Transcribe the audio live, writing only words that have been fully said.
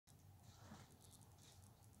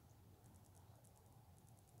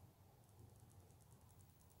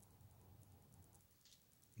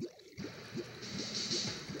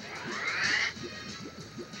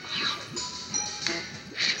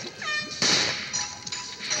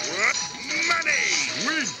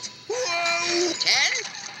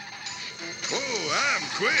Oh, I'm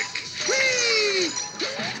quick. Whee!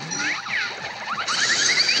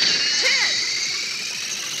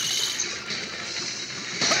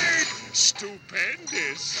 10.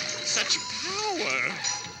 Stupendous. Such power.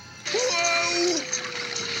 Whoa!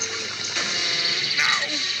 Ow!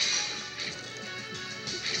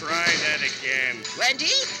 Try that again. 20.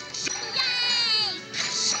 Yay!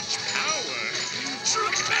 Such power.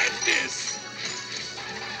 Tremendous.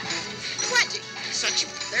 20. Such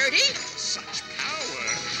 30. such power.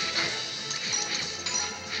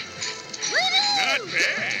 Woo! Not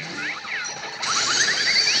bad.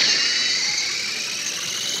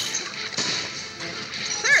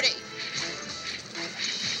 30.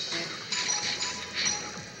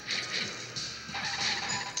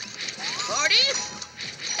 40.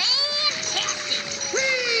 Fantastic!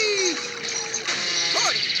 Whee!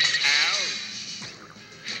 40. Ouch.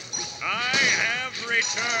 I have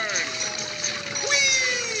returned.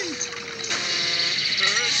 Whee!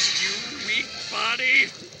 Curse you, weak body.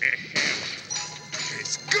 Ahem.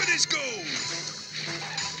 As good as gold.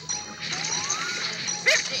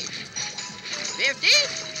 50. 50.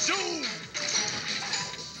 Zoom.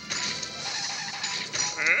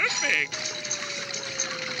 Perfect.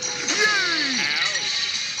 Yay! Ouch.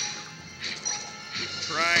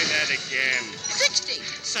 Try that again. 60.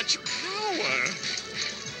 Such power.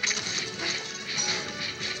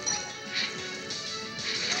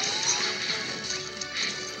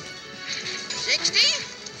 60.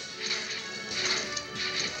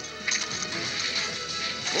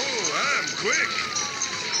 Oh, I'm quick.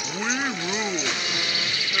 We rule.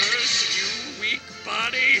 Curse you, weak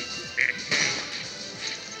body. Ahem.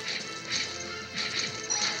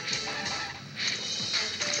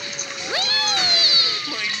 Whee!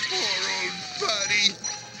 My poor old body.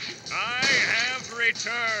 I have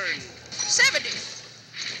returned. 70.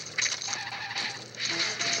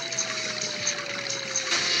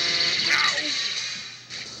 Ow!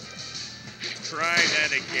 Try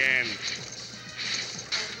that again.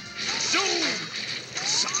 Zoom!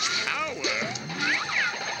 Such power.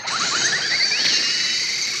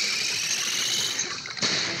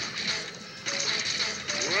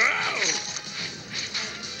 Wow!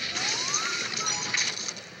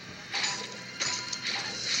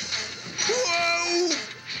 Whoa!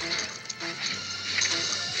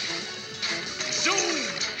 Zoom!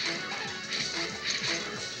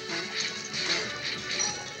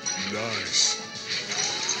 Nice.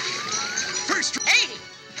 First. 80.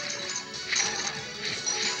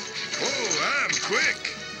 Oh, I'm quick.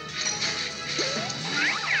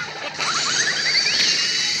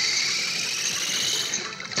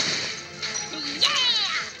 Yeah!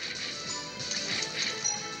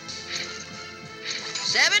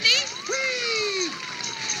 70. Whee!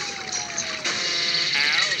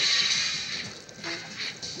 Ouch.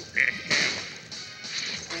 Ahem.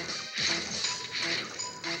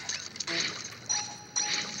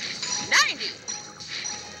 90.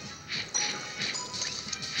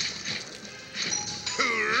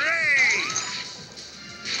 Hooray!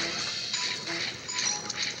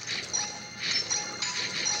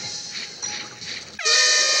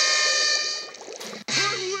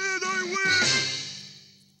 I win!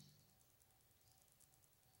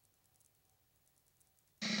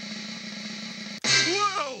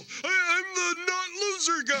 Wow! I'm the not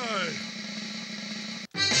loser guy!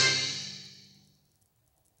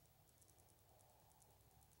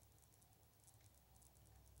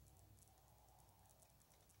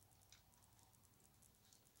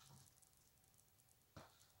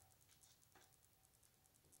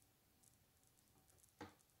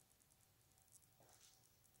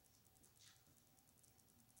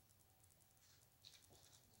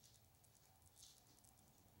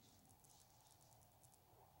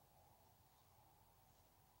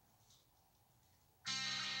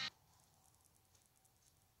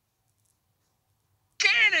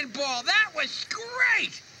 Cannonball, that was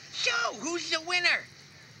great! So, who's the winner?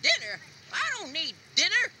 Dinner? I don't need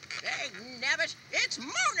dinner. Hey, nabbit, it's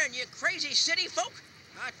morning, you crazy city folk.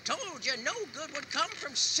 I told you no good would come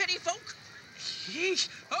from city folk. Sheesh.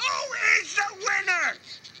 Who is the winner?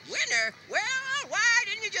 Winner? Well, why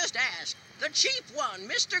didn't you just ask? The cheap one,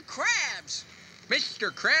 Mr. Krabs.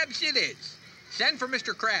 Mr. Krabs it is. Send for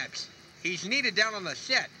Mr. Krabs. He's needed down on the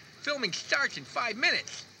set. Filming starts in 5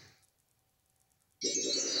 minutes.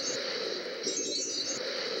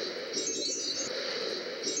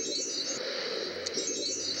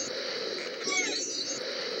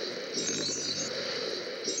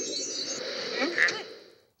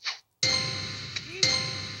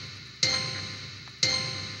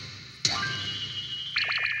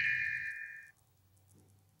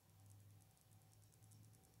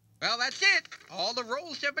 Well, that's it. All the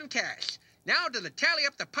rolls have been cast. Now to tally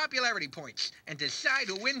up the popularity points and decide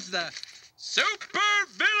who wins the Super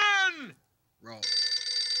Villain! roll.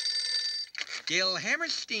 Gil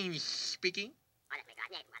Hammerstein speaking.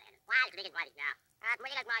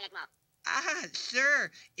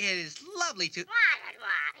 Sir, it is lovely to...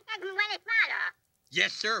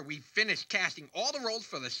 Yes, sir, we finished casting all the roles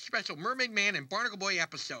for the special Mermaid Man and Barnacle Boy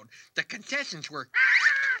episode. The contestants were...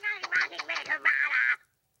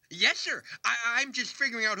 Yes, sir. I'm just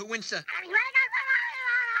figuring out who wins the...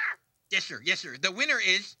 Yes, sir. Yes, sir. The winner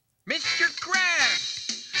is Mr. Krabs.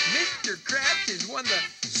 Mr. Krabs has won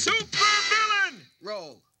the Super Villain!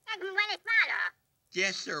 role.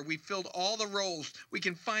 Yes, sir. We filled all the roles. We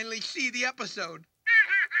can finally see the episode.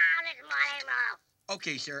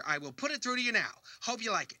 Okay, sir. I will put it through to you now. Hope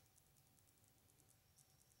you like it.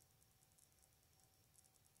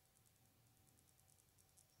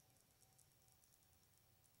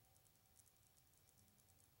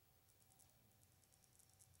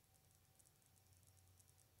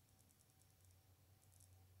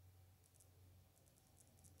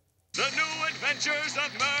 The new adventures of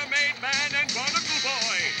Mermaid Man and Barnacle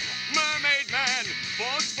Boy. Mermaid Man,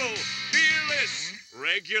 forceful, fearless,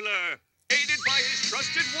 regular, aided by his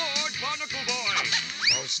trusted ward, Barnacle Boy.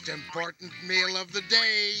 Most important meal of the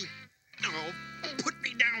day. Oh, put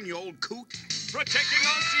me down, you old coot. Protecting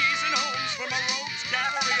our seas and homes from a rogue's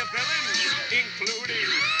gallery of villains, including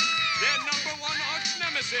their #1 arch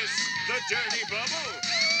nemesis, the Dirty Bubble.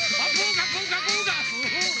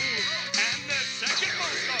 And their second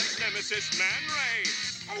most arch nemesis, Man Ray.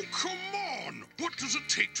 Oh, come on! What does it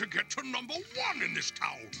take to get to #1 in this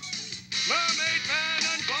town? Mermaid Man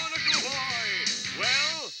and Barnacle Boy.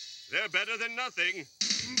 Well, they're better than nothing.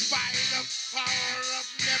 By the power of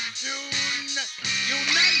Neptune,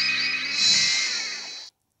 unite!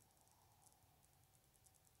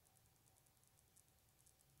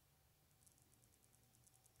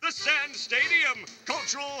 The Sand Stadium,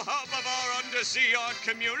 cultural hub of our undersea art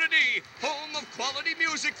community, home of quality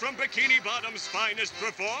music from Bikini Bottom's finest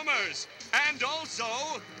performers, and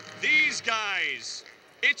also these guys.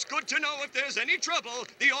 It's good to know if there's any trouble,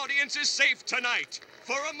 the audience is safe tonight.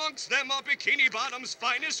 For amongst them are Bikini Bottom's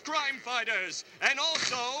finest crime fighters, and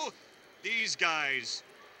also these guys.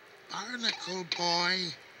 Barnacle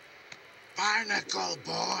Boy. Barnacle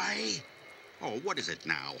Boy. Oh, what is it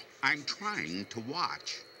now? I'm trying to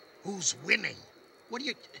watch. Who's winning? What do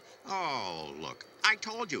you... Oh, look. I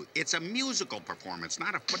told you, it's a musical performance,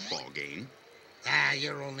 not a football game. Ah,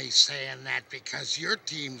 you're only saying that because your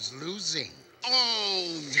team's losing.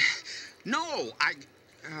 Oh, no,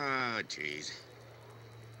 jeez.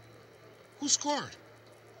 Who scored?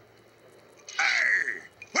 Arr!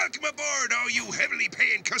 Welcome aboard, all you heavily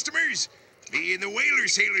paying customers. Me and the Whaler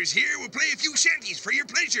Sailors here will play a few shanties for your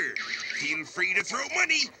pleasure. Feel free to throw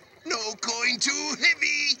money. No coin too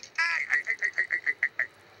heavy.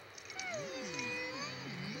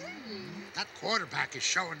 That quarterback is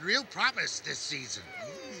showing real promise this season.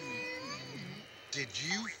 Did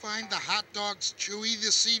you find the hot dogs chewy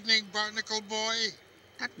this evening, Barnacle Boy?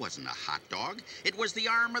 That wasn't a hot dog. It was the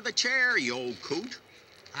arm of the chair, you old coot.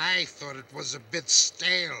 I thought it was a bit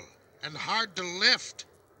stale and hard to lift.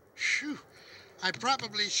 Phew. I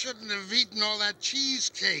probably shouldn't have eaten all that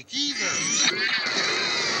cheesecake either.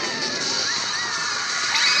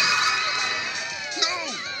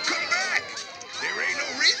 No! Come back! There ain't no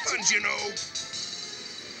refunds, you know.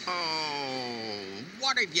 Oh,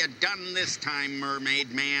 what have you done this time,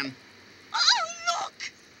 Mermaid Man? Oh,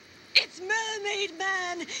 look! It's Mermaid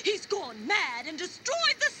Man. He's gone mad and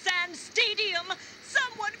destroyed the Sand Stadium.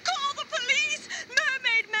 Someone call the police.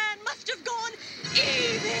 Mermaid Man must have gone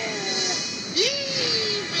evil.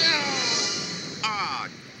 Ah,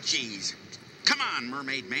 jeez. Come on,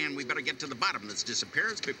 Mermaid Man. We better get to the bottom of this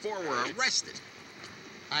disappearance before we're arrested.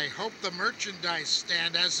 I hope the merchandise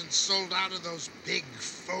stand hasn't sold out of those big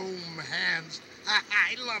foam hands.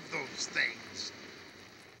 I love those things.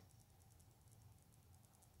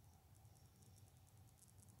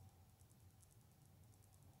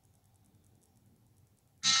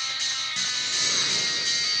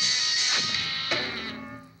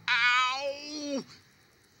 Ow!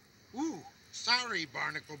 Ooh, sorry,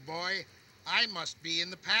 Barnacle Boy. I must be in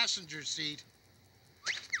the passenger seat.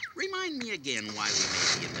 Remind me again why we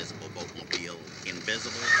made the invisible boatmobile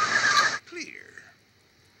invisible. Clear.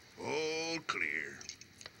 All clear.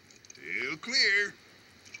 Still clear.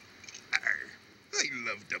 Arr, I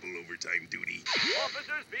love double overtime duty.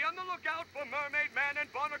 Officers, be on the lookout for Mermaid Man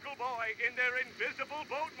and Barnacle Boy in their invisible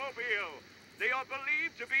boatmobile. They are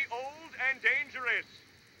believed to be old and dangerous.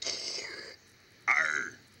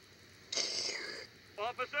 Arr.